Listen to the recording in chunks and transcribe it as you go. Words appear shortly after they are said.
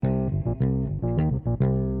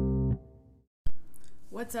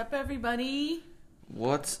What's up, everybody?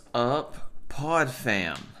 What's up, Pod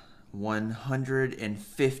Fam?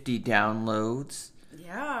 150 downloads.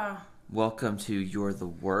 Yeah. Welcome to You're the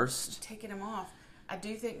Worst. Taking them off. I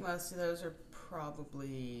do think most of those are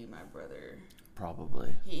probably my brother.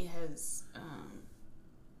 Probably. He has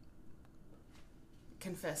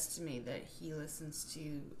confessed to me that he listens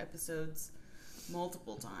to episodes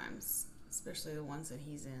multiple times, especially the ones that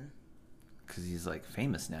he's in. Because he's like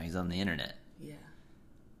famous now. He's on the internet. Yeah.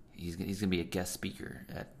 He's going to be a guest speaker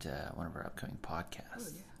at one of our upcoming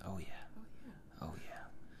podcasts. Oh, yeah. Oh, yeah. Oh, yeah. Oh, yeah.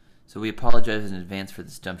 So we apologize in advance for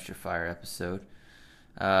this dumpster fire episode.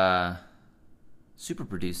 Super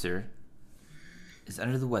producer is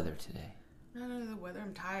under the weather today. Not under the weather.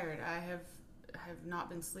 I'm tired. I have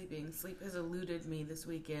not been sleeping. Sleep has eluded me this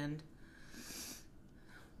weekend.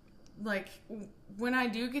 Like, when I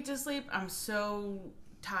do get to sleep, I'm so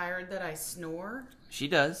tired that I snore. She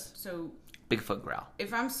does. So Bigfoot growl.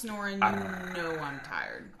 if I'm snoring, you know I'm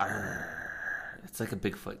tired. Arr. It's like a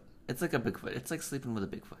Bigfoot. It's like a Bigfoot. It's like sleeping with a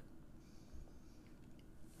Bigfoot.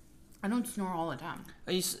 I don't snore all the time.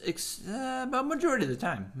 About majority of the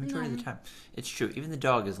time. Majority of No. the time. It's true. Even the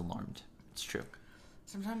dog is alarmed. It's true.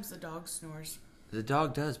 Sometimes the dog snores. The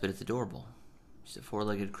dog does, but it's adorable. She's a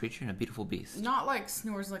four-legged creature and a beautiful beast. Not like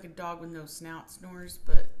snores like a dog with no snout snores,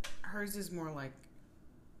 but hers is more like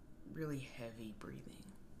really heavy breathing.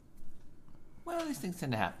 Well, these things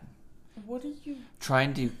tend to happen. What are you...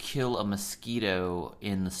 Trying to kill a mosquito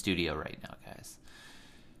in the studio right now, guys.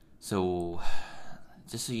 So,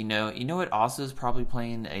 just so you know what also is probably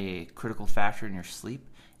playing a critical factor in your sleep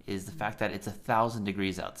is the fact that it's 1,000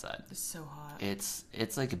 degrees outside. It's so hot. It's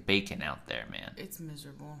like bacon out there, man. It's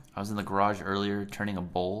miserable. I was in the garage earlier turning a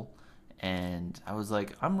bowl, and I was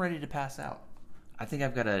like, I'm ready to pass out. I think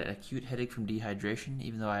I've got an acute headache from dehydration,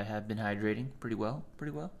 even though I have been hydrating pretty well.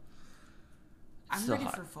 I'm still ready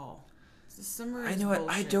hot. for fall. The summer I is know what,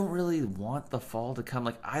 bullshit. I don't really want the fall to come.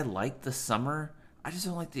 Like, I like the summer. I just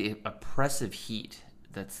don't like the oppressive heat.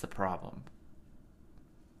 That's the problem.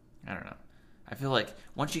 I don't know. I feel like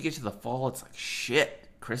once you get to the fall, it's like, shit,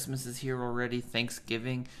 Christmas is here already,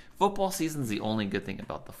 Thanksgiving. Football season's the only good thing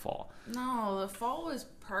about the fall. No, the fall is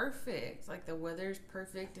perfect. Like, the weather's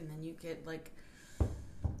perfect, and then you get, like,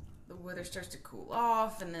 the weather starts to cool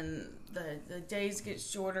off, and then the days get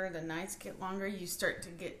shorter, the nights get longer. You start to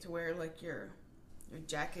get to where, like, your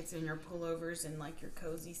jackets and your pullovers and, like, your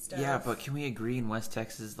cozy stuff. Yeah, but can we agree in West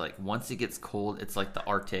Texas, like, once it gets cold, it's like the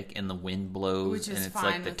Arctic and the wind blows, Which is and it's fine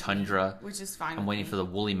like the with tundra. me. Which is fine. I'm waiting for the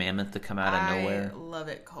woolly mammoth to come out of nowhere. I love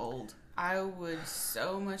it cold. I would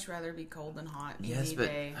so much rather be cold than hot any but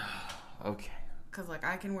day. okay. Because, like,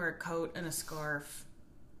 I can wear a coat and a scarf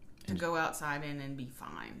to go outside in and be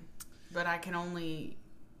fine. But I can only,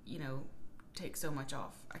 take so much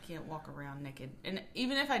off. I can't walk around naked. And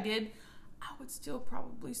even if I did, I would still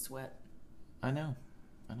probably sweat. I know.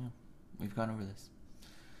 We've gone over this.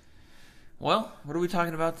 Well, what are we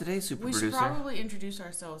talking about today, super We producer? should probably introduce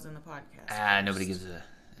ourselves in the podcast. First. Nobody gives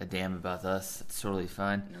a damn about us. It's totally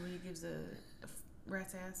fine. Nobody gives a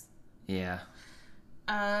rat's ass. Yeah.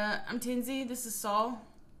 I'm Tinsy. This is Saul.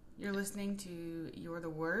 You're listening to You're the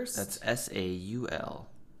Worst. That's SAUL,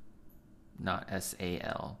 not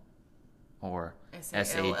SAL, or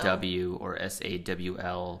SAW or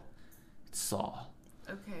SAWL. It's Saul.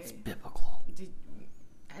 Okay. It's biblical.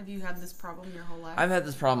 Have you had this problem your whole life? I've had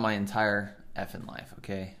this problem my entire effing life,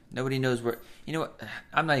 okay? Nobody knows where... You know what?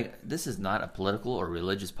 This is not a political or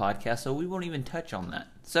religious podcast, so we won't even touch on that.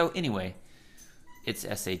 So, anyway, it's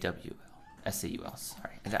SAWL. SAUL,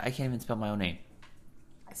 sorry. I can't even spell my own name.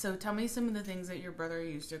 So tell me some of the things that your brother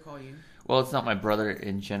used to call you. Well, it's not my brother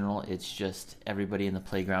in general. It's just everybody in the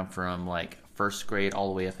playground from, like, first grade all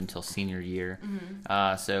the way up until senior year.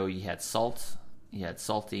 Mm-hmm. So you had Salt, you had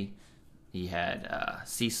Salty, you had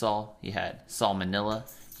Seesaw, you had Salmonella,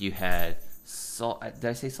 you had... Did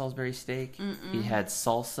I say Salisbury steak? Mm-mm. You had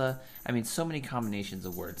salsa. I mean, so many combinations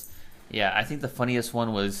of words. Yeah, I think the funniest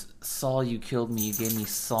one was, Saul, you killed me, you gave me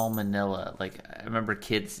salmonella. Like, I remember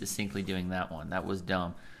kids distinctly doing that one. That was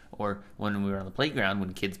dumb. Or when we were on the playground,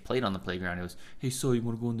 when kids played on the playground, it was, hey, Saul, you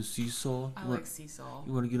want to go on the seesaw? I like seesaw.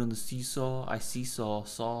 You want to get on the seesaw? I seesaw,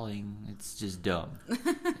 sawing. It's just dumb.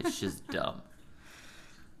 It's just dumb.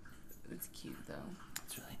 It's cute, though.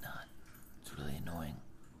 It's really not. It's really annoying.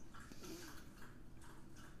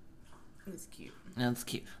 It's cute. No, it's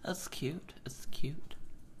cute. That's cute. It's cute.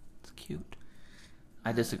 It's cute.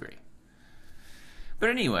 I disagree.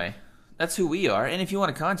 But anyway, that's who we are. And if you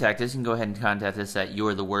want to contact us, you can go ahead and contact us at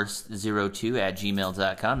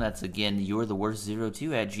you'retheworst02@gmail.com. That's, again,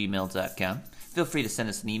 you'retheworst02@gmail.com. Feel free to send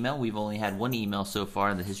us an email. We've only had one email so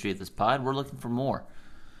far in the history of this pod. We're looking for more.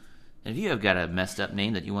 And if you have got a messed up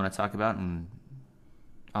name that you want to talk about on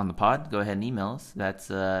the pod, go ahead and email us. That's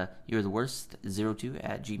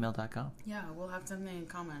you'retheworst02@gmail.com. Yeah, we'll have something in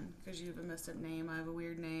common because you have a messed up name. I have a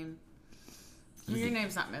weird name. I mean, your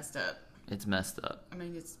name's not messed up. It's messed up. I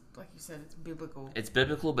mean, it's like you said, it's biblical. It's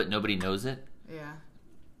biblical, but nobody knows it. Yeah.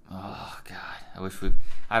 Oh God,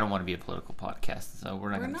 I don't want to be a political podcast, so we're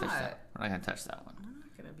not going to touch that. We're not going to touch that one. We're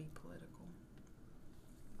not going to be political.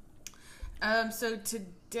 So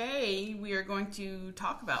today we are going to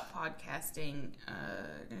talk about podcasting.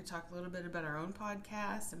 Going to talk a little bit about our own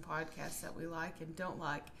podcasts and podcasts that we like and don't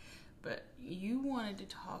like. But you wanted to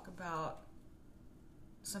talk about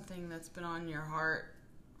something that's been on your heart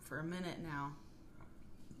for a minute now,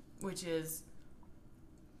 which is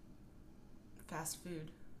fast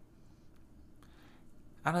food.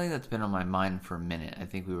 I don't think that's been on my mind for a minute. I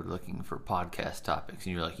think we were looking for podcast topics,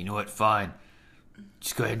 and you're like, you know what? Fine.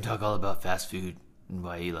 Just go ahead and talk all about fast food and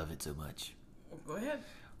why you love it so much. Well, go ahead.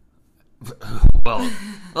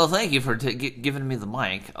 Well, thank you for giving me the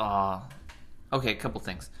mic. Okay, a couple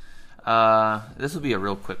things. This will be a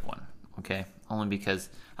real quick one, okay? Only because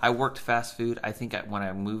I worked fast food. I think when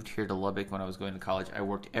I moved here to Lubbock when I was going to college, I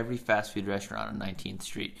worked every fast food restaurant on 19th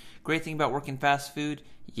Street. Great thing about working fast food,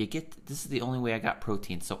 this is the only way I got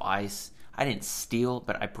protein. So I didn't steal,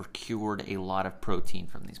 but I procured a lot of protein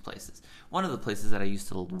from these places. One of the places that I used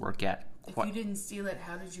to work at. If you didn't steal it,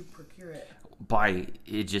 how did you procure it?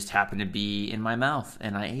 It just happened to be in my mouth,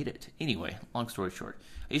 and I ate it. Anyway, long story short,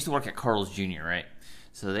 I used to work at Carl's Jr., right?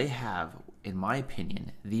 So they have, in my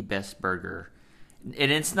opinion, the best burger.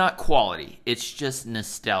 And it's not quality. It's just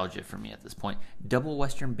nostalgia for me at this point. Double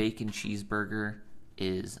Western Bacon Cheeseburger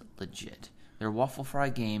is legit. Their waffle fry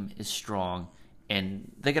game is strong.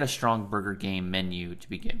 And they got a strong burger game menu to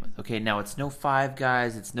begin with. Okay, now it's no Five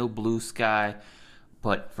Guys. It's no Blue Sky.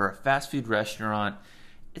 But for a fast food restaurant,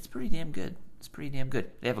 it's pretty damn good. It's pretty damn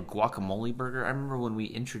good. They have a guacamole burger. I remember when we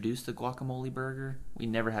introduced the guacamole burger, we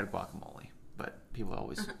never had guacamole. But people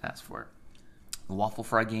always ask for it. The waffle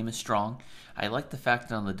fry game is strong. I like the fact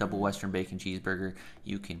that on the double Western Bacon Cheeseburger,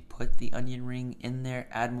 you can put the onion ring in there,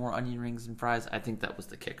 add more onion rings and fries. I think that was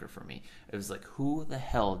the kicker for me. It was like, who the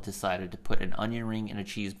hell decided to put an onion ring in a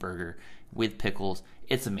cheeseburger with pickles?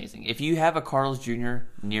 It's amazing. If you have a Carl's Jr.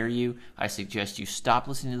 near you, I suggest you stop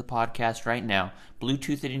listening to the podcast right now,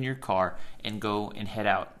 Bluetooth it in your car, and go and head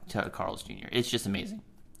out to Carl's Jr. It's just amazing.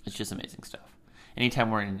 It's just amazing stuff.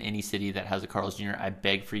 Anytime we're in any city that has a Carl's Jr., I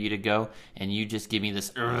beg for you to go, and you just give me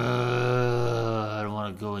this, I don't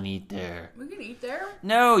want to go and eat there. We can eat there?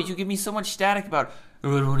 No, you give me so much static about, I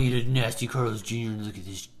don't want to eat a nasty Carl's Jr. and look at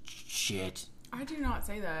this shit. I do not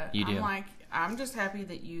say that. You do. I'm just happy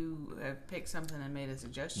that you have picked something and made a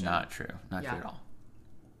suggestion. Not true. Not true at all.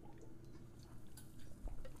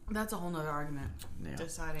 That's a whole nother argument. Yeah.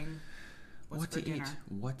 Deciding what to eat.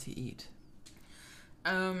 What to eat.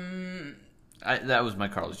 That was my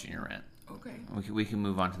Carl's Jr. rant. Okay. We can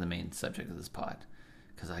move on to the main subject of this pod,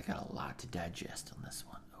 because I got a lot to digest on this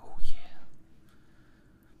one. Oh, yeah.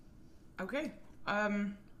 Okay.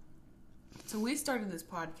 So we started this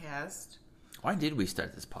podcast. Why did we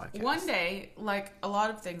start this podcast? One day, like a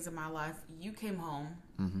lot of things in my life, you came home.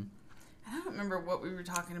 Mm-hmm. And I don't remember what we were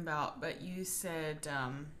talking about, but you said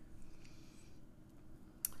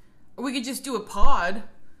we could just do a pod.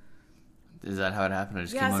 Is that how it happened? I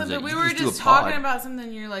just yeah, came something. on We were just talking about something,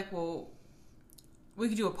 and you're like, well, we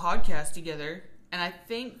could do a podcast together. And I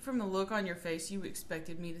think from the look on your face, you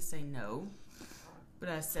expected me to say no. But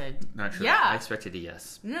I said, not sure. Yeah. I expected a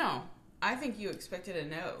yes. No. I think you expected a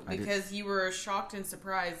no. Because you were shocked and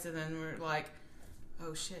surprised, and then we're like,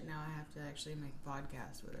 oh shit, now I have to actually make a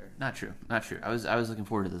podcast with her. Not true. Not true. I was looking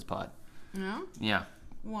forward to this pod. No? Yeah.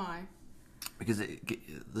 Why? Because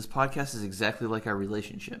this podcast is exactly like our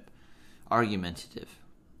relationship. Argumentative.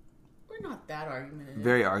 We're not that argumentative.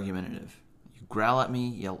 Very argumentative. You growl at me,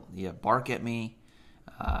 you bark at me,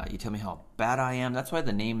 you tell me how bad I am. That's why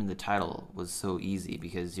the name and the title was so easy,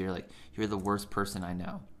 because you're the worst person I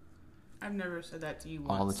know. I've never said that to you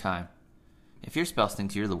once. All the time. If your spouse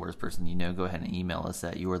thinks you're the worst person you know, go ahead and email us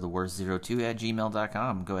at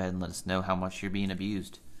youaretheworst02@gmail.com. Go ahead and let us know how much you're being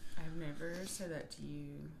abused. I've never said that to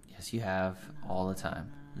you. Yes, you have. No, all the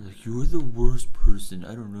time. You're like, you're the worst person.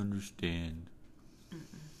 I don't understand.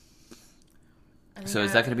 So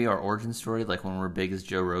is that going to be our origin story? Like when we're big as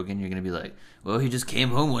Joe Rogan, you're going to be like, well, he just came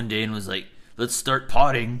home one day and was like, let's start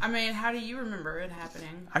potting. I mean, how do you remember it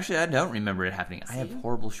happening? Actually, I don't remember it happening. See? I have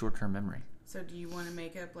horrible short-term memory. So do you want to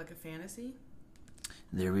make up like a fantasy?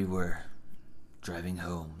 There we were, driving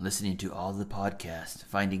home, listening to all the podcasts,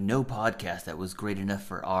 finding no podcast that was great enough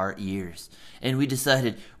for our ears. And we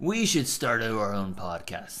decided we should start our own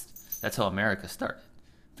podcast. That's how America started.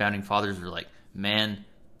 Founding fathers were like, man,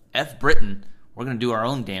 F Britain, we're going to do our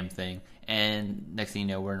own damn thing. And next thing you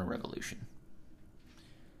know, we're in a revolution.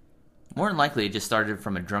 More than likely, it just started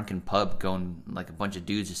from a drunken pub going, like a bunch of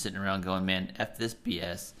dudes just sitting around going, man, F this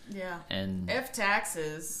BS. Yeah. And F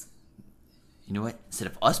taxes. You know what? Instead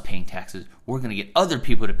of us paying taxes, we're going to get other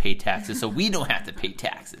people to pay taxes so we don't have to pay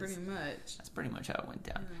taxes. Pretty much. That's pretty much how it went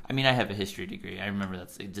down. I mean, I have a history degree. I remember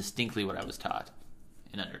that's distinctly what I was taught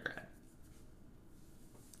in undergrad.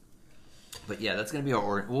 But yeah, that's going to be our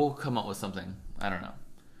order. We'll come up with something. I don't know.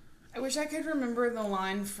 I wish I could remember the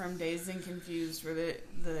line from Dazed and Confused where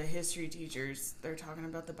the history teachers, they're talking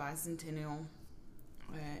about the bicentennial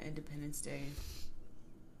Independence Day.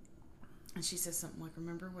 And she says something like,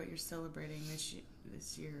 remember what you're celebrating this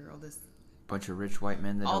year, all this... Bunch of rich white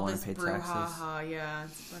men that don't want to pay taxes. All this brouhaha, yeah.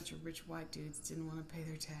 It's a bunch of rich white dudes didn't want to pay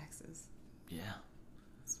their taxes. Yeah.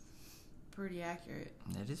 It's pretty accurate.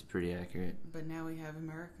 It is pretty accurate. But now we have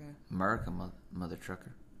America. America, mother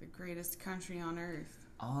trucker. The greatest country on earth.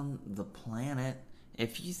 On the planet.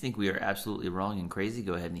 If you think we are absolutely wrong and crazy,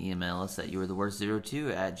 go ahead and email us at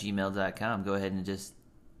youaretheworst02@gmail.com. Go ahead and just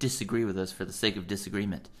disagree with us for the sake of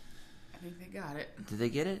disagreement. I think they got it. Did they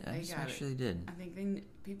get it? They actually did. I think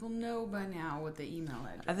people know by now what the email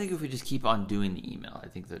address. I think if we just keep on doing the email, I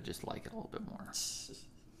think they'll just like it a little bit more.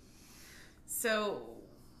 So,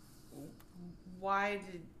 why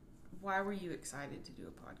were you excited to do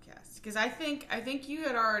a podcast? Because I think you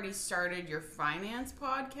had already started your finance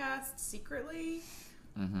podcast secretly.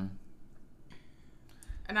 Mm-hmm.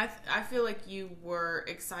 And I feel like you were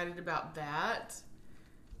excited about that.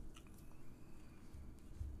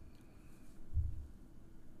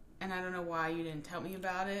 And I don't know why you didn't tell me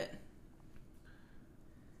about it.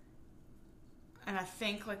 And I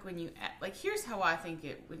think, like, when you... Like, here's how I think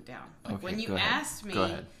it went down. Like, okay, when you asked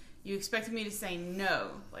me, you expected me to say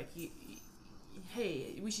no. Like,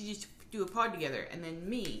 hey, we should just do a pod together. And then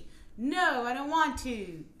me, no, I don't want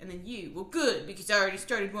to. And then you, well, good, because I already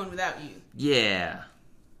started one without you. Yeah.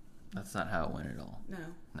 That's not how it went at all. No.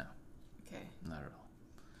 No. Okay. Not at all.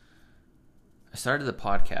 I started the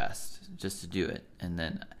podcast just to do it, and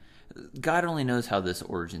then... God only knows how this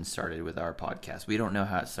origin started with our podcast. We don't know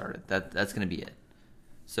how it started. That's going to be it.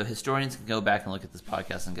 So historians can go back and look at this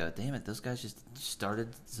podcast and go, damn it, those guys just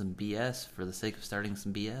started some BS for the sake of starting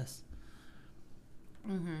some BS.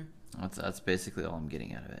 Mm-hmm. That's basically all I'm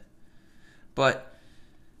getting out of it. But,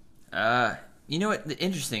 you know what?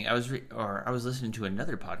 Interesting. I was listening to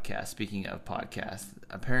another podcast. Speaking of podcasts,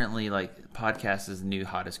 apparently, like, podcast is the new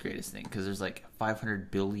hottest, greatest thing because there's like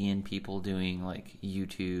 500 billion people doing like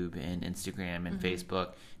YouTube and Instagram and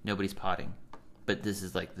Facebook. Nobody's podding, but this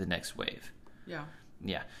is like the next wave. Yeah.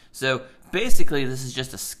 Yeah. So basically, this is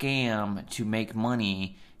just a scam to make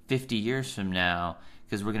money 50 years from now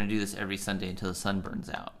because we're going to do this every Sunday until the sun burns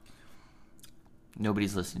out.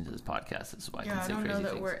 Nobody's listening to this podcast. That's why I can say crazy things. I don't know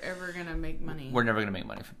that we're ever going to make money. We're never going to make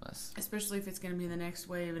money from this. Especially if it's going to be the next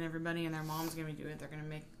wave and everybody and their mom's going to be doing it. They're going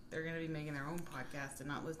to be making their own podcast and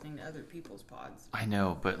not listening to other people's pods. I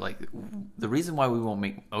know, but like the reason why we won't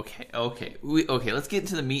make... Okay, let's get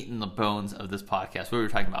into the meat and the bones of this podcast. What we were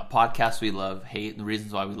talking about. Podcasts we love, hate, and the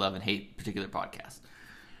reasons why we love and hate particular podcasts.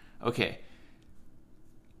 Okay.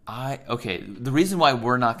 The reason why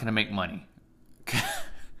we're not going to make money...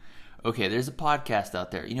 Okay, there's a podcast out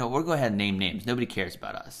there. You know, we'll go ahead and name names. Nobody cares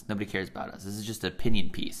about us. This is just an opinion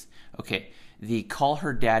piece. Okay, the Call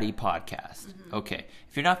Her Daddy podcast. Mm-hmm. Okay,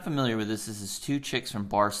 if you're not familiar with this is two chicks from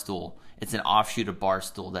Barstool. It's an offshoot of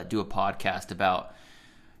Barstool that do a podcast about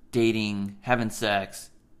dating, having sex,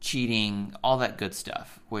 cheating, all that good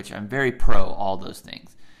stuff, which I'm very pro all those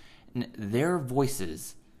things. And their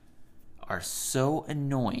voices are so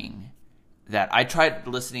annoying that I tried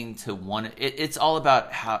listening to one. It's all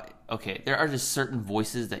about how... Okay, there are just certain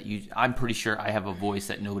voices that I'm pretty sure I have a voice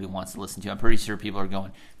that nobody wants to listen to. I'm pretty sure people are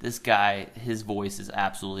going, this guy, his voice is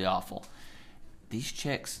absolutely awful. These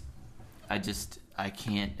chicks, I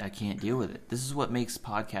can't deal with it. This is what makes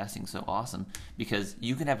podcasting so awesome, because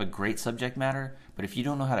you can have a great subject matter, but if you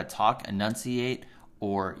don't know how to talk, enunciate,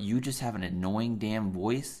 or you just have an annoying damn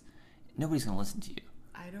voice, nobody's going to listen to you.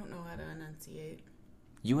 I don't know how to enunciate.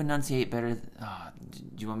 You enunciate better. Do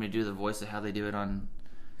you want me to do the voice of how they do it on...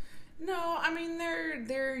 No, I mean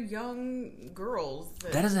they're young girls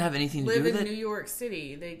that doesn't have anything to do with it. Live in New York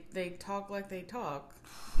City. They talk like they talk.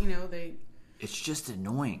 You know, they. It's just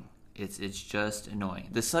annoying. It's just annoying.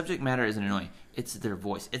 The subject matter isn't annoying. It's their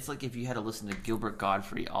voice. It's like if you had to listen to Gilbert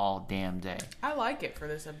Gottfried all damn day. I like it for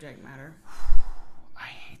the subject matter.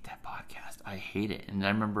 I hate that podcast. I hate it. And I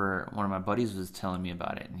remember one of my buddies was telling me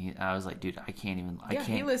about it, and I was like, dude, I can't.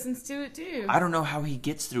 He listens to it too. I don't know how he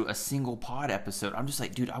gets through a single pod episode. I'm just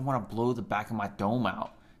like, dude, I want to blow the back of my dome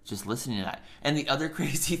out just listening to that. And the other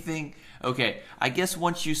crazy thing, okay, I guess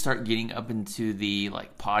once you start getting up into the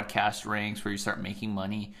like podcast ranks where you start making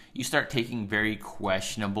money, you start taking very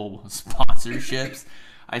questionable sponsorships.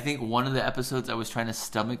 I think one of the episodes I was trying to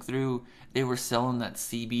stomach through, they were selling that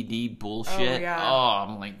CBD bullshit. Oh, yeah. Oh,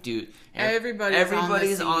 I'm like, dude,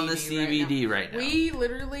 everybody's on the CBD right now. We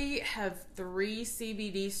literally have 3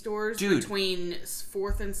 CBD stores between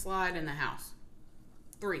 4th and Slide in the house.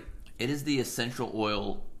 3. It is the essential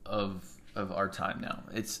oil of our time now.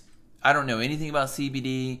 I don't know anything about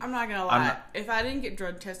CBD. I'm not gonna lie. If I didn't get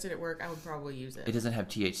drug tested at work, I would probably use it. It doesn't have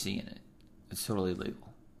THC in it. It's totally legal.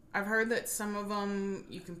 I've heard that some of them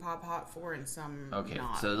you can pop hot for and some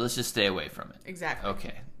not. So let's just stay away from it. Exactly.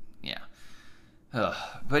 Okay. Yeah.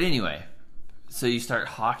 But anyway, so you start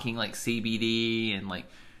hawking like CBD and like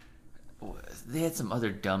they had some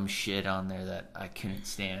other dumb shit on there that I couldn't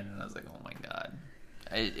stand, and I was like, oh my god,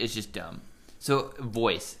 it's just dumb. So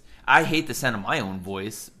voice, I hate the sound of my own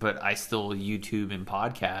voice, but I still YouTube and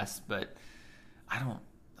podcast. But I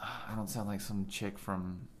don't sound like some chick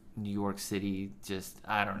from New York City. Just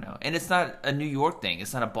I don't know. And it's not a New York thing.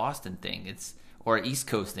 It's not a Boston thing. Or an East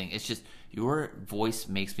Coast thing. It's just your voice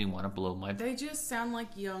makes me want to blow my. They just sound like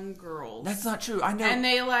young girls. That's not true. I know. And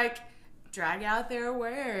they like drag out their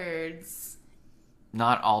words.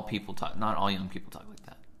 Not all young people talk like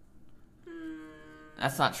that.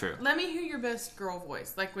 That's not true. Let me hear your best girl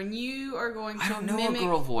voice. Like when you are going to I don't know mimic... a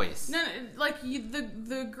girl voice. No, like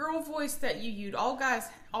the girl voice that you use. All guys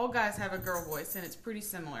have a girl voice, and it's pretty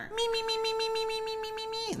similar. Me.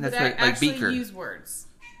 And that's like actually Beaker. Use words.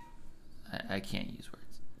 I can't use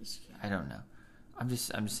words. Yes, you can. I don't know. I'm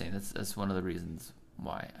just saying that's one of the reasons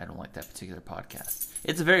why I don't like that particular podcast.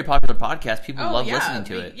 It's a very popular podcast. People love listening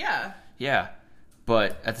to it. Yeah. Yeah.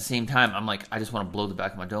 But at the same time, I'm like, I just want to blow the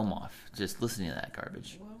back of my dome off just listening to that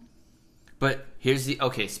garbage. Well, but here's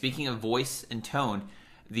speaking of voice and tone,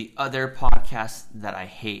 the other podcasts that I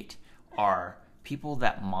hate are people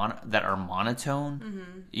that are monotone.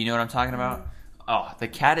 Mm-hmm. You know what I'm talking about? Oh, the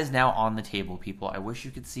cat is now on the table, people. I wish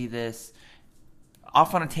you could see this.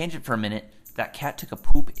 Off on a tangent for a minute, that cat took a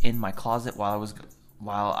poop in my closet while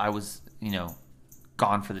I was,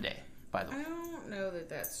 gone for the day, by the way. I don't know that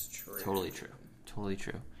that's true. Totally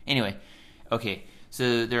true. Anyway, okay,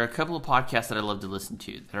 so there are a couple of podcasts that I love to listen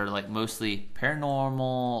to that are like mostly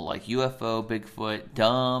paranormal, like UFO, Bigfoot,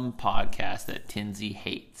 dumb podcasts that Tinsy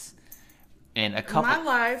hates. And a couple. My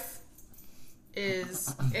life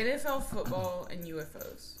is NFL football and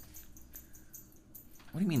UFOs.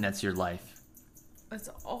 What do you mean that's your life? That's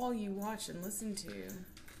all you watch and listen to.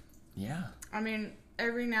 Yeah. I mean,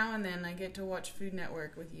 every now and then I get to watch Food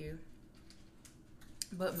Network with you.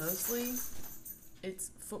 But mostly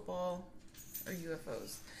it's football or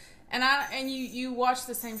UFOs. And you watch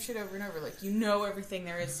the same shit over and over. Like, you know everything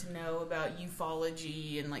there is to know about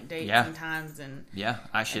ufology and like dates and times and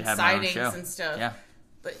I should have my own show and stuff. Yeah.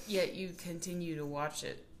 But yet you continue to watch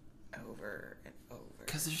it over and over.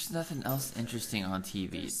 Because there's nothing else interesting on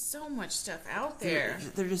TV. There's so much stuff out there.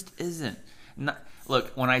 There just isn't.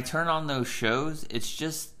 Look, when I turn on those shows, it's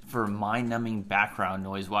just for mind-numbing background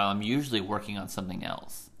noise while I'm usually working on something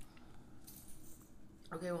else.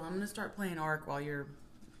 Okay, well, I'm going to start playing Ark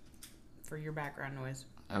for your background noise.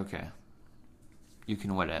 Okay. You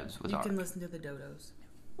can whatevs with Ark. You can listen to the dodos.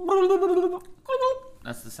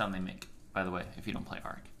 That's the sound they make, by the way, if you don't play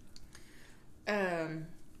Ark.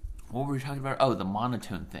 What were we talking about? Oh, the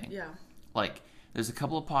monotone thing. Yeah. Like, there's a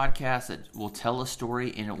couple of podcasts that will tell a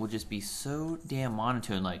story and it will just be so damn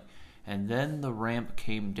monotone, like, and then the ramp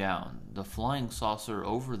came down. The flying saucer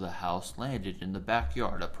over the house landed in the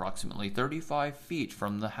backyard approximately 35 feet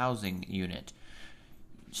from the housing unit.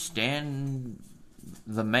 Stan,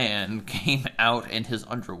 the man, came out in his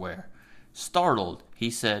underwear. Startled, he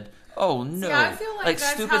said, "Oh no!" See, I feel like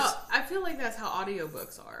that's how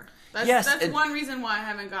audiobooks are. That's one reason why I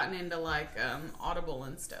haven't gotten into like Audible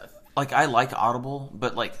and stuff. Like, I like Audible,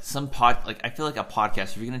 but like I feel like a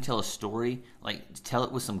podcast, if you're gonna tell a story, like, tell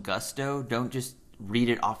it with some gusto. Don't just read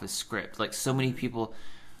it off a script. Like, so many people.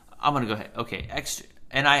 I'm gonna go ahead. Okay, extra.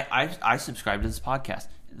 And I subscribe to this podcast.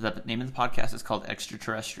 The name of the podcast is called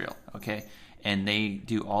Extraterrestrial. Okay, and they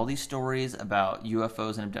do all these stories about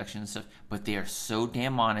UFOs and abductions and stuff, but they are so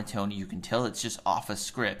damn monotone. You can tell it's just off a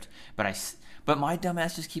script. But my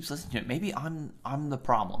dumbass just keeps listening to it. Maybe I'm the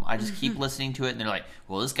problem. I just keep listening to it, and they're like,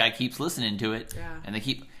 well, this guy keeps listening to it. Yeah. And they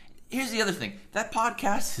keep... Here's the other thing. That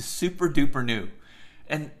podcast is super duper new.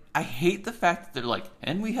 And I hate the fact that they're like,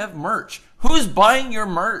 and we have merch. Who's buying your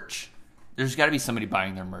merch? There's got to be somebody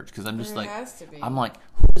buying their merch because I'm just There has to be. I'm like,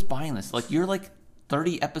 who is buying this? Like, you're like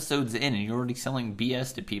 30 episodes in and you're already selling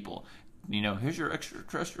BS to people. You know, here's your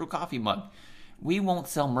extraterrestrial coffee mug. We won't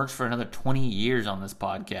sell merch for another 20 years on this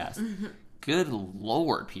podcast. Good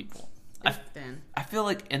Lord, people. I feel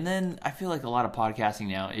like, and then I feel like a lot of podcasting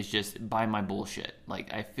now is just buy my bullshit.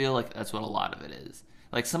 Like, I feel like that's what a lot of it is.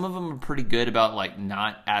 Like, some of them are pretty good about, like,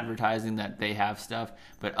 not advertising that they have stuff,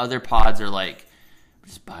 but other pods are like,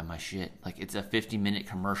 just buy my shit. Like, it's a 50-minute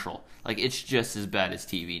commercial. Like, it's just as bad as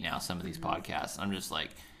TV now, some of these podcasts. I'm just like,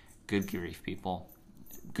 good grief, people.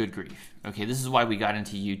 Good grief. Okay, this is why we got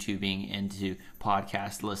into YouTubing, into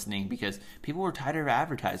podcast listening, because people were tired of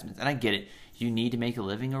advertisements. And I get it. You need to make a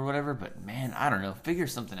living or whatever, but man, I don't know. Figure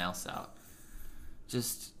something else out.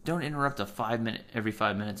 Just don't interrupt every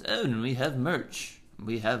 5 minutes. Oh, and we have merch.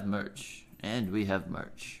 We have merch. And we have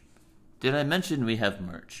merch. Did I mention we have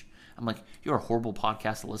merch? I'm like, you're a horrible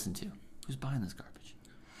podcast to listen to. Who's buying this garbage?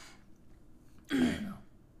 I don't know.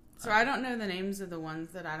 So I don't know the names of the ones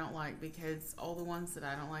that I don't like because all the ones that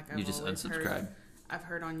I don't like, You just unsubscribe. I've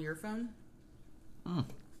heard on your phone. Mm.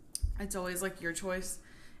 It's always like your choice.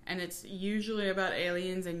 And it's usually about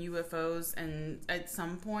aliens and UFOs. And at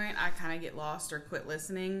some point, I kind of get lost or quit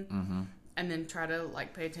listening. Mm-hmm. And then try to,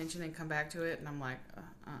 like, pay attention and come back to it. And I'm like,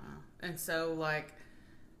 And so, like,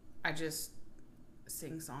 I just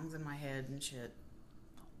sing songs in my head and shit.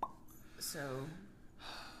 So,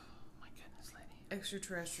 My goodness, lady.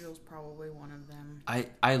 Extraterrestrial's probably one of them.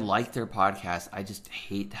 I like their podcast. I just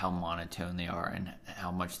hate how monotone they are and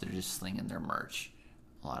how much they're just slinging their merch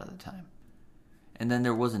a lot of the time. And then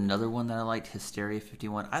there was another one that I liked, Hysteria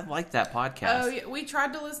 51. I liked that podcast. Oh, yeah, we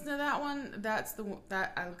tried to listen to that one. That's the one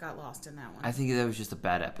that I got lost in that one. I think that was just a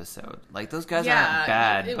bad episode. Like, those guys aren't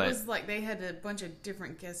bad, it but was like they had a bunch of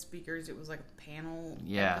different guest speakers. It was like a panel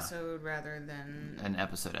episode rather than an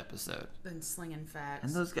episode. Than slinging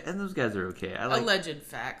facts. And those guys are okay. Alleged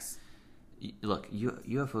facts. Look,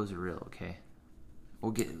 UFOs are real, okay?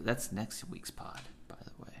 That's next week's pod, by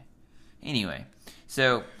the way. Anyway,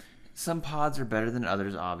 so some pods are better than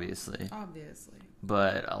others, obviously.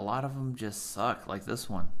 But a lot of them just suck, like this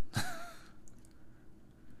one. I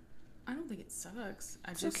don't think it sucks.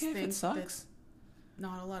 I It's just okay if think it sucks. that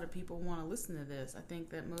not a lot of people want to listen to this. I think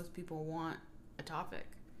that most people want a topic.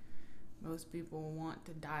 Most people want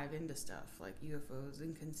to dive into stuff like UFOs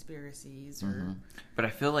and conspiracies or But I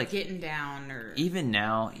feel like getting down or even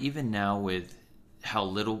now with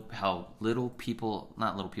how few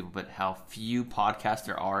podcasts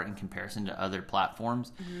there are in comparison to other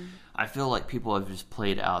platforms, I feel like people have just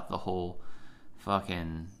played out the whole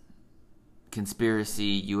fucking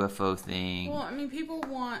conspiracy UFO thing. Well, I mean, people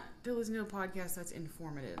want to listen to a podcast that's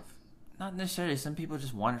informative. Not necessarily. Some people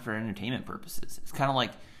just want it for entertainment purposes. It's kind of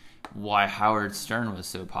like why Howard Stern was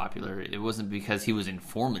so popular. It wasn't because he was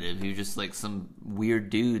informative. He was just like some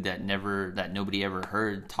weird dude that nobody ever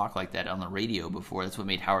heard talk like that on the radio before. That's what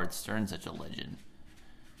made Howard Stern such a legend.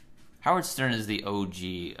 Howard Stern is the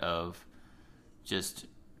OG of just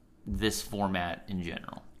this format in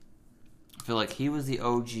general. I feel like he was the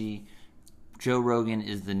OG. Joe Rogan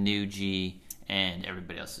is the new G, and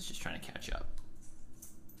everybody else is just trying to catch up.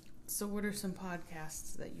 So what are some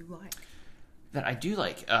podcasts that you like? That I do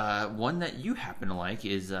like. One that you happen to like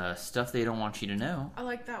is Stuff They Don't Want You to Know. I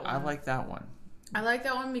like that one. I like that one. I like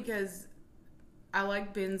that one because I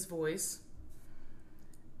like Ben's voice.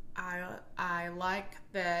 I like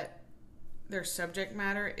that their subject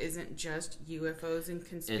matter isn't just UFOs and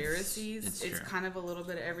conspiracies. It's kind of a little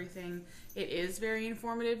bit of everything. It is very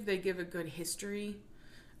informative. They give a good history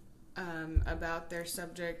about their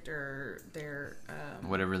subject or their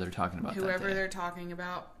whatever they're talking about. Whoever they're talking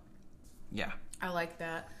about. Yeah. I like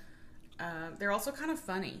that. They're also kind of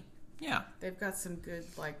funny. Yeah. They've got some good,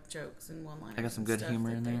 like, jokes and one-liners. They got some good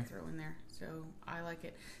humor in there. Throw in there. So, I like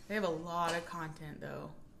it. They have a lot of content,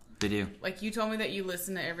 though. They do. Like, you told me that you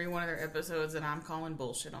listen to every one of their episodes, and I'm calling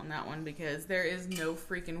bullshit on that one because there is no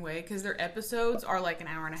freaking way. Because their episodes are like an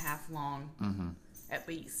hour and a half long. Mm-hmm. At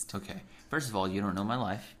least. Okay. First of all, you don't know my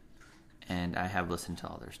life. And I have listened to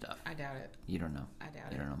all their stuff. I doubt it. You don't know. I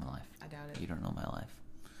doubt it. You don't know my life. I doubt it. You don't know my life.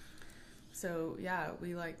 So, yeah,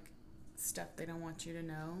 we like stuff they don't want you to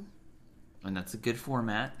know. And that's a good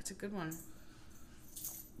format. It's a good one.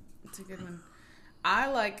 It's a good one. I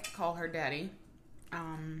like Call Her Daddy.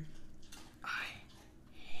 I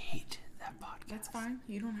hate that podcast. That's fine.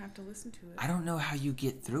 You don't have to listen to it. I don't know how you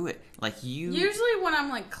get through it. Like, you... Usually when I'm,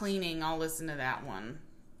 like, cleaning, I'll listen to that one.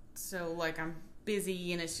 So, like, I'm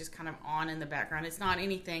busy and it's just kind of on in the background. It's not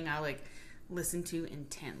anything I, like, listen to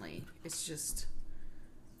intently. It's just...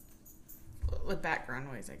 with background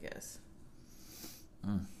noise, I guess.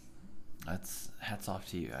 That's hats off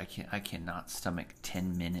to you. I cannot stomach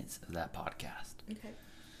 10 minutes of that podcast. Okay.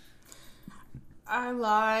 I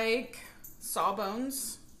like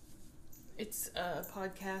Sawbones. It's a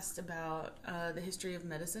podcast about the history of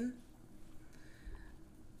medicine.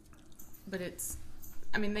 But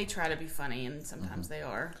they try to be funny, and sometimes they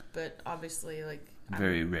are. But obviously, like...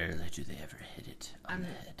 Very rarely do they ever hit it on the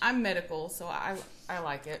head. I'm medical, so I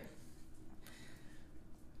like it.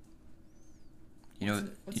 You know,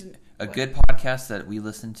 a good podcast that we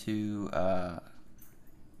listened to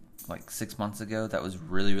like 6 months ago that was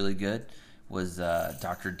really, really good was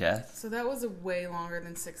Dr. Death. So that was way longer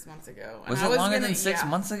than 6 months ago. Was it longer than 6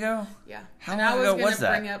 months ago? Yeah. How long ago was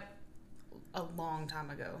that? I was going to bring up a long time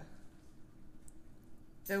ago.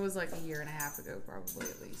 It was like a year and a half ago, probably,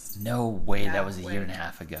 at least. No way, that was a year and a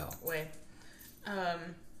half ago. Way.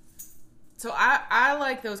 So I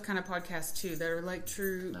like those kind of podcasts too that are like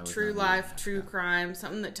true life, true crime,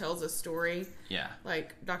 something that tells a story. Yeah.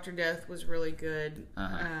 Like Dr. Death was really good.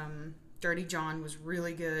 Dirty John was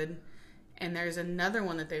really good. And there's another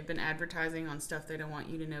one that they've been advertising on Stuff They Don't Want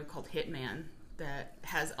You to Know called Hitman that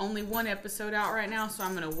has only one episode out right now, so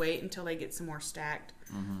I'm going to wait until they get some more stacked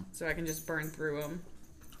so I can just burn through them.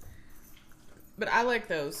 But I like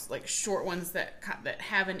those, like, short ones that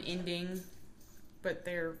have an ending, but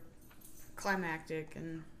they're climactic,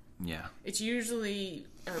 and it's usually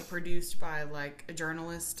produced by, like, a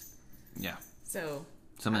journalist. Yeah. So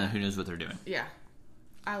someone who knows what they're doing. Yeah.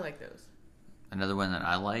 I like those. Another one that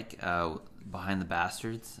I like, Behind the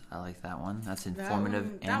Bastards. I like that one. That's informative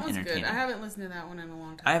and entertaining. Good. I haven't listened to that one in a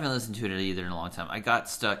long time. I haven't listened to it either in a long time. I got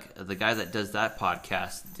stuck. The guy that does that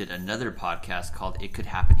podcast did another podcast called It Could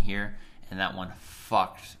Happen Here, and that one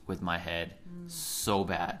fucked with my head so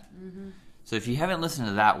bad. So if you haven't listened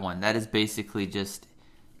to that one, that is basically just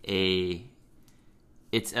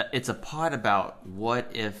it's a pod about what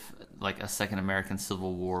if like a second American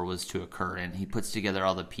Civil War was to occur, and he puts together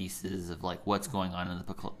all the pieces of like what's going on in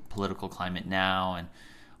the political climate now and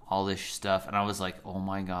all this stuff. And I was like, oh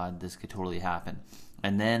my god, this could totally happen.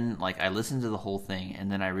 And then like I listened to the whole thing,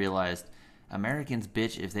 and then I realized Americans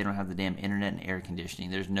bitch if they don't have the damn internet and air conditioning.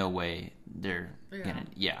 There's no way they're gonna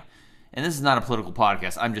And this is not a political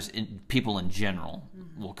podcast. I'm just people in general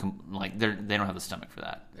will they don't have the stomach for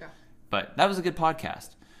that. Yeah. But that was a good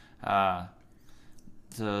podcast.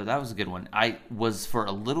 So that was a good one. I was for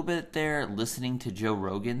a little bit there listening to Joe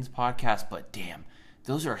Rogan's podcast, but damn,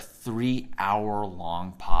 those are 3-hour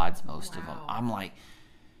long pods, most of them. I'm like,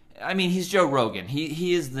 I mean, he's Joe Rogan.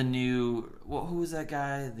 He is the new, who was that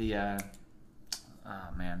guy?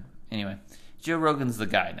 Oh man. Anyway, Joe Rogan's the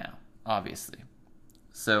guy now, obviously.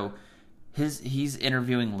 So he's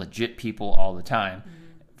interviewing legit people all the time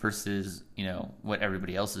versus, what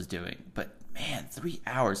everybody else is doing. But man, 3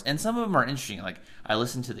 hours. And some of them are interesting. Like, I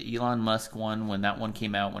listened to the Elon Musk one when that one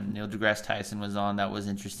came out, when Neil deGrasse Tyson was on. That was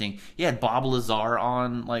interesting. He had Bob Lazar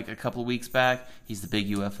on, like, a couple of weeks back. He's the big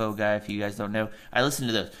UFO guy, if you guys don't know. I listened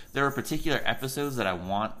to those. There are particular episodes that I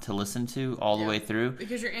want to listen to all the way through.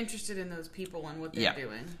 Because you're interested in those people and what they're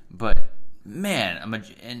doing. But, man,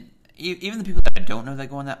 even the people that I don't know that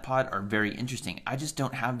go on that pod are very interesting. I just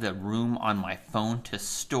don't have the room on my phone to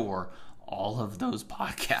store all of those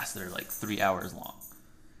podcasts that are like 3 hours long.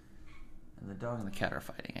 And the dog and the cat are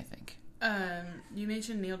fighting, I think. You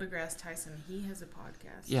mentioned Neil deGrasse Tyson. He has a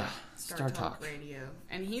podcast. Yeah, Star Talk Radio.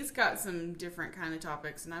 And he's got some different kind of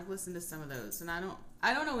topics, and I've listened to some of those. And I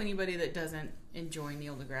don't know anybody that doesn't enjoy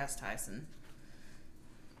Neil deGrasse Tyson.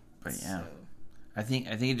 But yeah. So. I think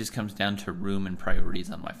it just comes down to room and priorities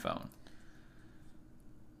on my phone.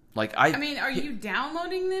 Like are you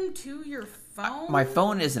downloading them to your phone? My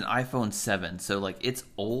phone is an iPhone 7, so like it's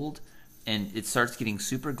old and it starts getting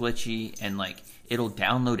super glitchy, and like it'll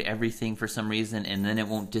download everything for some reason, and then it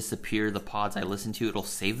won't disappear the pods I listen to. It'll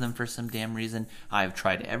save them for some damn reason. I've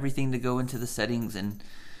tried everything to go into the settings, and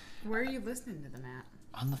where are you listening to them at?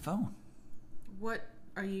 On the phone. What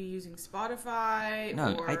are you using? Spotify?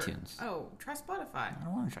 No, iTunes. Oh, try Spotify. I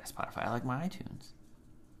don't want to try Spotify. I like my iTunes.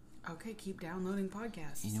 Okay, keep downloading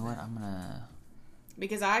podcasts. You know what? I'm gonna...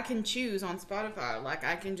 Because I can choose on Spotify. Like,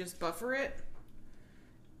 I can just buffer it,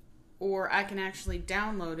 or I can actually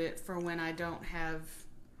download it for when I don't have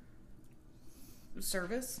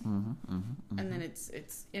service. And then it's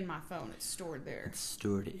in my phone. It's stored there. It's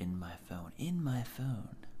stored in my phone. In my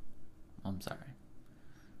phone. I'm sorry.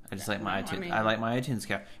 I just like my iTunes. I like my iTunes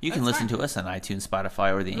account. You can listen to us on iTunes,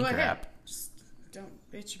 Spotify, or the Anchor app. Just don't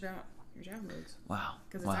bitch about your downloads. Wow.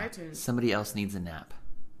 Because it's iTunes. Somebody else needs a nap.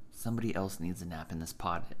 Somebody else needs a nap in this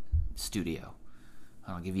pod studio.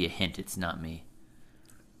 I'll give you a hint. It's not me.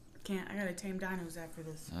 Can't. I gotta tame dinos after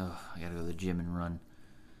this. Oh, I gotta go to the gym and run.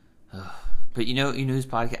 But you know whose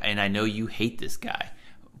podcast, and I know you hate this guy,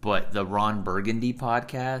 but the Ron Burgundy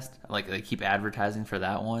podcast, like they keep advertising for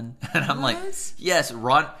that one, and I'm like, yes,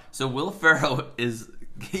 Ron. So Will Ferrell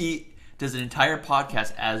he does an entire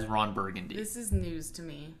podcast as Ron Burgundy. This is news to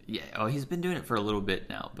me. Yeah, he's been doing it for a little bit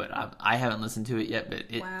now, but I haven't listened to it yet. But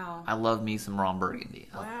wow, I love me some Ron Burgundy.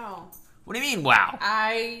 Wow. What do you mean, wow?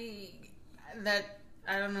 I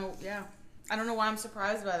don't know. Yeah, I don't know why I'm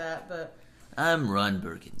surprised by that, but I'm Ron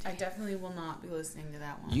Burgundy. I definitely will not be listening to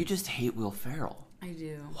that one. You just hate Will Ferrell. I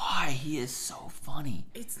do. Why? He is so funny.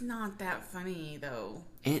 It's not that funny though.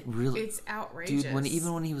 It really. It's outrageous, dude.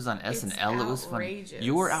 Even when he was on SNL, it was funny.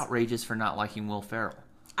 You were outrageous for not liking Will Ferrell.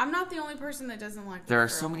 I'm not the only person that doesn't like. There are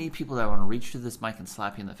so many people that want to reach to this mic and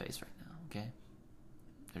slap you in the face right now. Okay,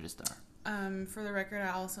 there just are. For the record,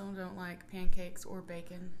 I also don't like pancakes or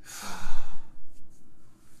bacon. So.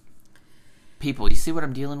 People, you see what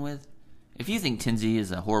I'm dealing with? If you think Tinsy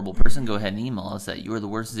is a horrible person, go ahead and email us at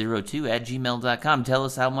you'retheworst02@gmail.com. Tell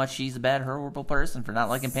us how much she's a bad, horrible person for not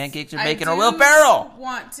liking pancakes or bacon or Will Ferrell. I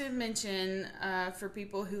want to mention, for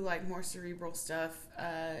people who like more cerebral stuff,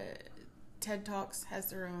 TED Talks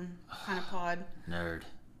has their own kind of pod. Nerd.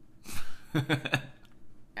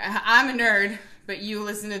 I'm a nerd, but you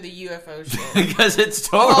listen to the UFO shit. Because it's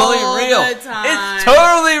totally real. All the time. It's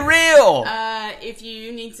totally real. If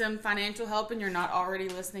you need some financial help and you're not already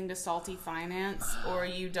listening to Salty Finance, or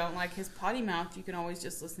you don't like his potty mouth, you can always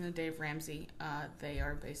just listen to Dave Ramsey. They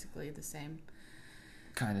are basically the same.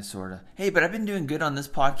 Kind of, sort of. Hey, but I've been doing good on this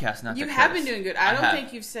podcast. Not you have been doing good. I don't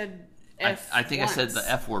think you've said F I think once. I said the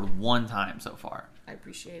F word one time so far. I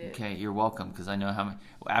appreciate it. Okay, you're welcome, because I know how many...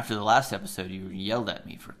 After the last episode, you yelled at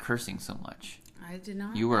me for cursing so much. I did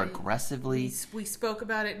not. You were aggressively... We spoke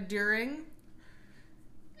about it during,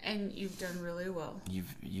 and you've done really well.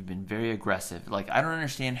 You've been very aggressive. Like, I don't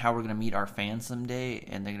understand how we're going to meet our fans someday,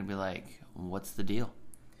 and they're going to be like, what's the deal?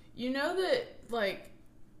 You know that, like,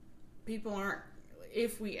 people aren't...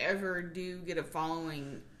 If we ever do get a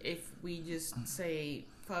following, if we just say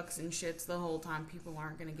fucks and shits the whole time, people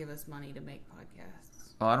aren't going to give us money to make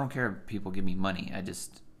podcasts. Well, I don't care if people give me money. I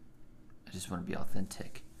just want to be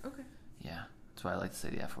authentic. Okay. Yeah. That's why I like to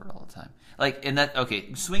say the F word all the time. Like, and that,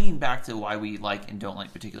 okay, swinging back to why we like and don't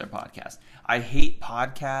like particular podcasts. I hate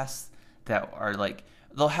podcasts that are like,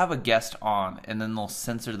 they'll have a guest on and then they'll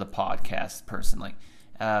censor the podcast person. Like,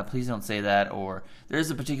 please don't say that. Or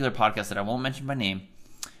there's a particular podcast that I won't mention by name,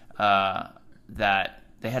 that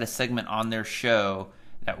they had a segment on their show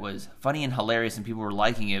that was funny and hilarious and people were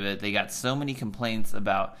liking it, but they got so many complaints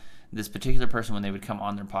about this particular person when they would come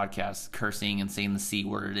on their podcast cursing and saying the C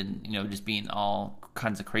word and, you know, just being all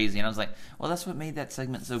kinds of crazy. And I was like, well, that's what made that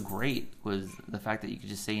segment so great, was the fact that you could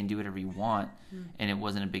just say and do whatever you want and it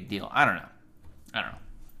wasn't a big deal. I don't know.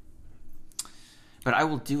 But I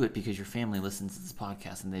will do it because your family listens to this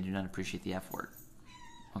podcast and they do not appreciate the F word.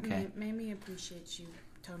 Okay? Made me appreciate you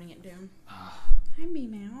toning it down. Hi,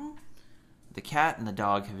 Meow. The cat and the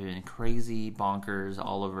dog have been crazy bonkers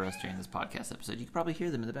all over us during this podcast episode. You can probably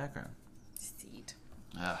hear them in the background. Seed.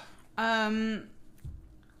 Ugh. I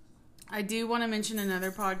do want to mention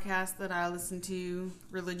another podcast that I listen to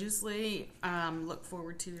religiously. Look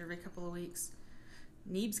forward to every couple of weeks.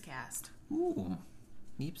 Neebs Cast. Ooh.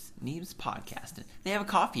 Neebs podcast. They have a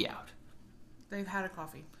coffee out. They've had a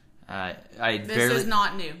coffee. This is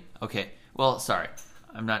not new. Okay. Well, sorry.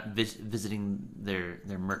 I'm not visiting their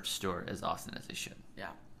merch store as often as they should. Yeah.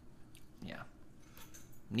 Yeah.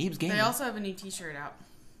 Neebs Gaming. They also have a new t-shirt out.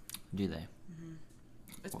 Do they? Mm-hmm.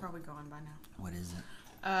 It's probably gone by now. What is it?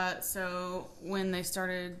 So when they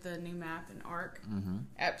started the new map in Ark, Mm-hmm.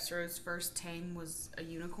 Epsro's first tame was a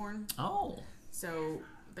unicorn. Oh. So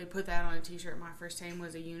they put that on a t-shirt. My first tame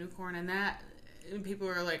was a unicorn, and people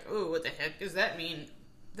were like, "Oh, what the heck does that mean?"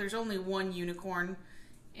 There's only one unicorn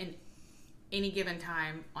in any given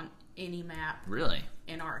time on any map. Really?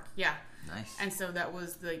 In Ark, yeah. Nice. And so that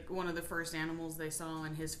was one of the first animals they saw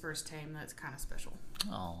in his first tame. That's kind of special.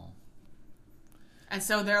 Oh. And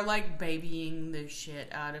so they're like babying the shit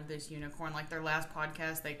out of this unicorn. Like their last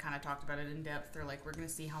podcast, they kind of talked about it in depth. They're like, we're going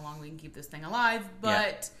to see how long we can keep this thing alive,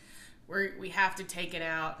 but we have to take it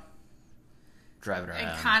out. Drive it around.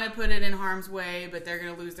 And kind of put it in harm's way, but they're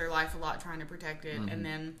going to lose their life a lot trying to protect it. Mm-hmm. And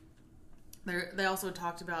then they also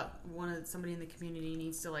talked about somebody in the community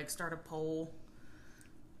needs to like start a poll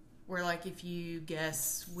where like if you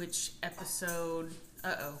guess which episode,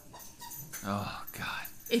 oh God.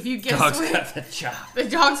 If you guess Dog's got the job. The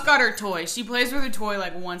dog's got her toy. She plays with her toy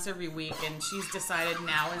like once every week, and she's decided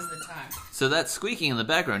now is the time. So that squeaking in the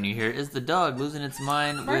background you hear is the dog losing its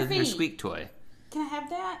mind with her squeak toy. Can I have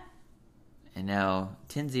that? And now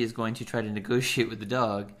Tinsy is going to try to negotiate with the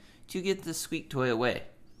dog to get the squeak toy away.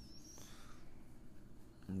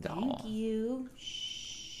 Thank you.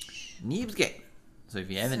 Neebs Game. So if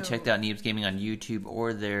you haven't checked out Neebs Gaming on YouTube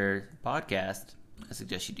or their podcast, I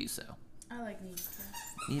suggest you do so. I like Neebs.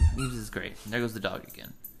 Neebs is great. There goes the dog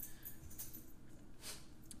again.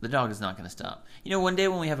 The dog is not going to stop. One day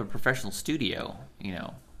when we have a professional studio, we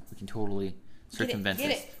can totally circumvent this.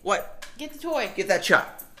 Get it. What? Get the toy. Get that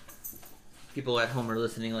shot. People at home are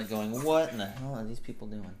listening, like going, "What in the hell are these people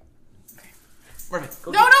doing?" Okay. Perfect.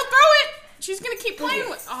 No, don't throw it. She's gonna keep playing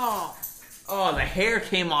with. Oh. Oh, the hair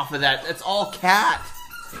came off of that. That's all cat.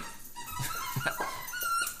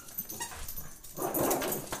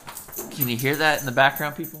 Can you hear that in the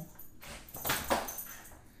background, people?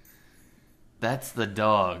 That's the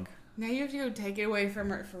dog. Now you have to go take it away from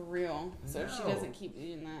her for real, so she doesn't keep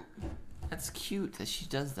doing that. That's cute that she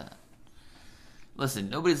does that. Listen,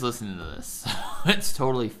 nobody's listening to this, so it's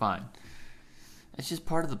totally fine. It's just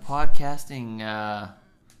part of the podcasting, I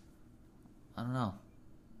don't know,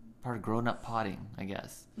 part of grown-up potting, I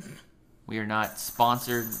guess. We are not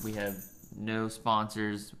sponsored. We have no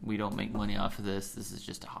sponsors. We don't make money off of this. This is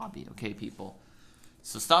just a hobby, okay, people?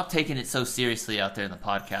 So stop taking it so seriously out there in the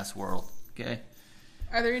podcast world, okay?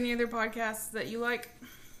 Are there any other podcasts that you like?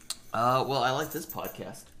 Well, I like this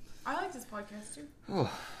podcast. I like this podcast, too.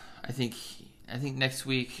 Oh, I think next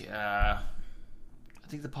week, I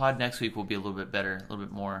think the pod next week will be a little bit better, a little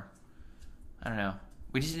bit more. I don't know.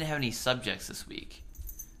 We just didn't have any subjects this week.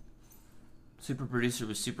 Super producer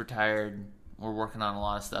was super tired. We're working on a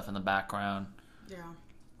lot of stuff in the background. Yeah.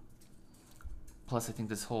 Plus, I think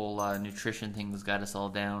this whole nutrition thing has got us all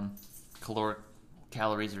down.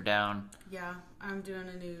 Calories are down. Yeah, I'm doing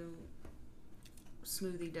a new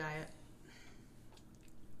smoothie diet.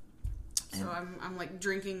 So I'm like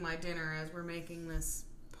drinking my dinner as we're making this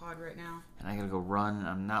pod right now. And I gotta go run.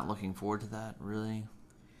 I'm not looking forward to that, really.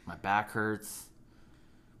 My back hurts.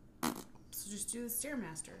 So just do the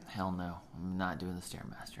Stairmaster. Hell no. I'm not doing the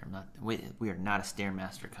Stairmaster. We are not a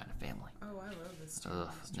Stairmaster kind of family. Oh, I love the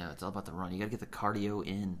Stairmaster. No, it's all about the run. You gotta get the cardio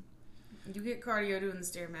in. You get cardio doing the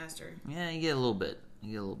Stairmaster. Yeah, you get a little bit.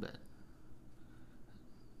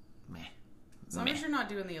 Meh. As long as you're not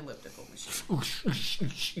doing the elliptical machine.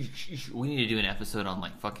 We need to do an episode on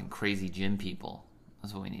like fucking crazy gym people.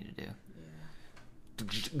 That's what we need to do. Yeah. I'm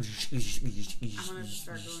gonna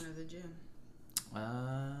start going to the gym.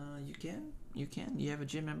 You can. You have a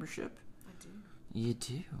gym membership? I do. You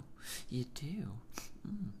do.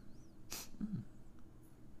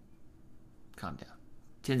 Calm down.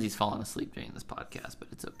 Tinsy's falling asleep during this podcast, but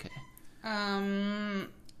it's okay.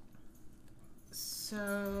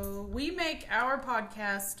 So we make our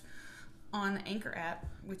podcast on the Anchor app,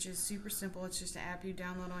 which is super simple. It's just an app you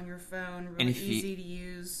download on your phone, really easy to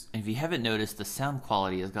use. And if you haven't noticed, the sound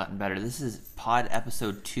quality has gotten better. This is pod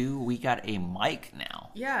episode 2. We got a mic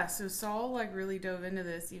now. Yeah, so Saul really dove into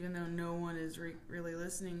this, even though no one is really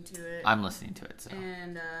listening to it. I'm listening to it, so.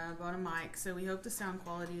 And bought a mic, so we hope the sound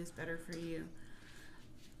quality is better for you.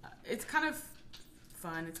 It's kind of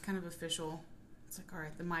fun. It's kind of official. It's like, all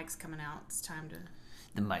right, the mic's coming out. It's time to...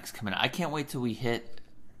 The mic's coming out. I can't wait till we hit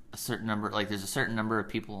a certain number. Like, there's a certain number of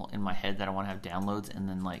people in my head that I want to have downloads, and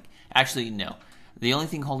then, actually, no. The only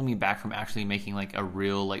thing holding me back from actually making, a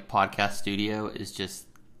real, podcast studio is just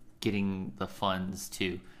getting the funds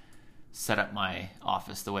to set up my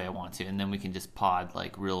office the way I want to, and then we can just pod,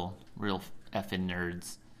 real effing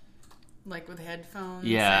nerds. With headphones,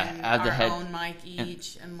 yeah, and add our own mic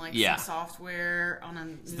each, and some software on a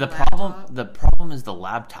new laptop. The problem is the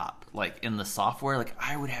laptop. In the software,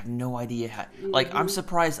 I would have no idea how. I'm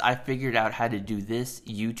surprised I figured out how to do this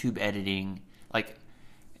YouTube editing.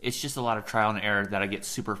 It's just a lot of trial and error that I get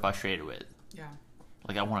super frustrated with. Yeah.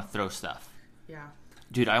 I want to throw stuff. Yeah.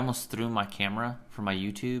 Dude, I almost threw my camera for my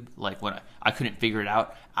YouTube. When I couldn't figure it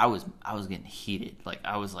out, I was getting heated.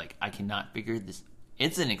 I was like, I cannot figure this.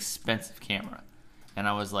 It's an expensive camera. And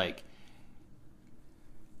I was like,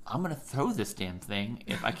 I'm going to throw this damn thing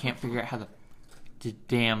if I can't figure out how to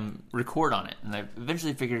damn record on it. And I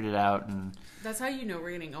eventually figured it out. And that's how you know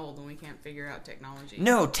we're getting old when we can't figure out technology.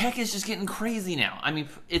 No, tech is just getting crazy now. I mean,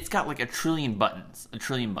 it's got a trillion buttons.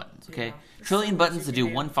 Okay? Yeah, trillion buttons to do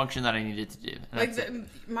one function that I needed to do.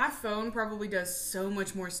 My phone probably does so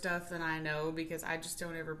much more stuff than I know because I just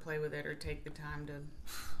don't ever play with it or take the time to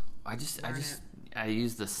I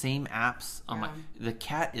use the same apps on the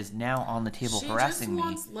cat is now on the table harassing me. She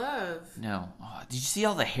just wants love. No. Oh, did you see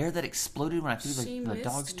all the hair that exploded when I threw the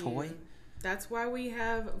dog's toy? That's why we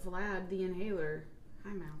have Vlad the inhaler.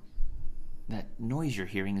 Hi, Mal. That noise you're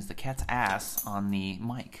hearing is the cat's ass on the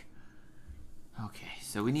mic. Okay,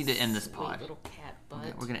 so we need to end this pod. Little cat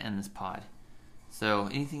butt. We're going to end this pod. So,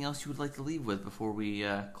 anything else you would like to leave with before we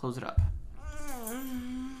close it up?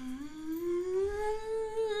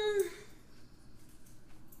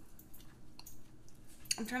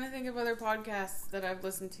 I'm trying to think of other podcasts that I've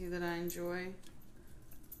listened to that I enjoy.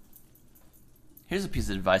 Here's a piece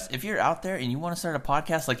of advice. If you're out there and you want to start a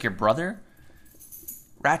podcast like your brother,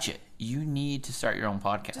 Ratchet, you need to start your own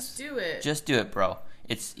podcast. Just do it. Just do it, bro.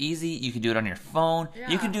 It's easy. You can do it on your phone. Yeah.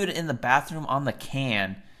 You can do it in the bathroom on the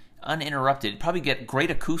can, uninterrupted. Probably get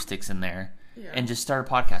great acoustics in there, and just start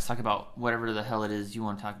a podcast. Talk about whatever the hell it is you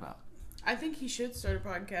want to talk about. I think he should start a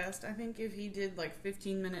podcast. I think if he did like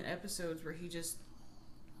 15-minute episodes where he just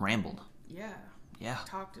rambled. Yeah.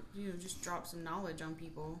 Talked, just dropped some knowledge on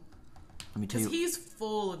people. Let me tell you. Because he's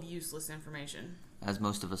full of useless information. As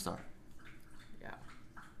most of us are.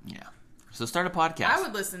 Yeah. So start a podcast. I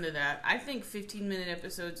would listen to that. I think 15-minute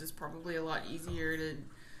episodes is probably a lot easier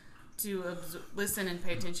to listen and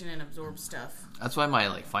pay attention and absorb stuff. That's why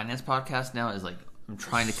my finance podcast now is I'm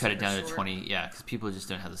trying to cut it down to short. 20. Yeah, because people just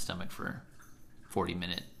don't have the stomach for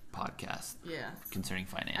 40-minute podcasts. Yeah. Concerning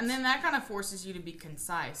finance. And then that kind of forces you to be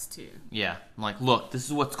concise too. Yeah. I'm like, look, this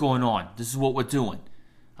is what's going on. This is what we're doing.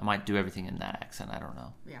 I might do everything in that accent. I don't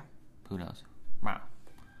know. Yeah. Who knows? Wow.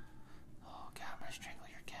 Oh, God, I'm going to strangle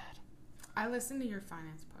your cat. I listen to your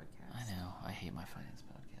finance podcast. I know. I hate my finance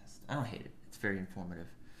podcast. I don't hate it. It's very informative.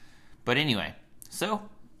 But anyway, so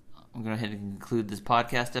I'm going to go ahead and conclude this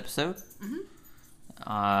podcast episode. Mm-hmm.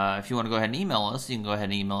 If you want to go ahead and email us, you can go ahead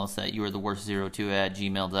and email us at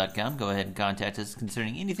youaretheworst02@gmail.com. Go ahead and contact us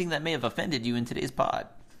concerning anything that may have offended you in today's pod.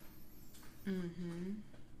 Mm-hmm.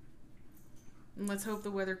 And let's hope the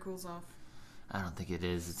weather cools off. I don't think it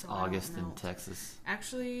is. It's So August in Texas.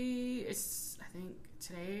 Actually, I think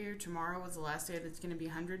today or tomorrow was the last day that's going to be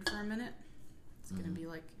 100 for a minute. It's going to be in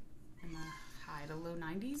the high to low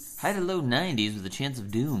 90s. High to low 90s with a chance of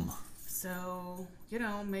doom. So,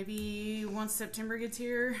 maybe once September gets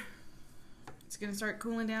here, it's going to start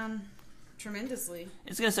cooling down tremendously.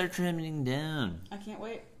 It's going to start trending down. I can't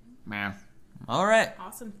wait. Man. All right.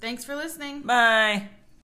 Awesome. Thanks for listening. Bye.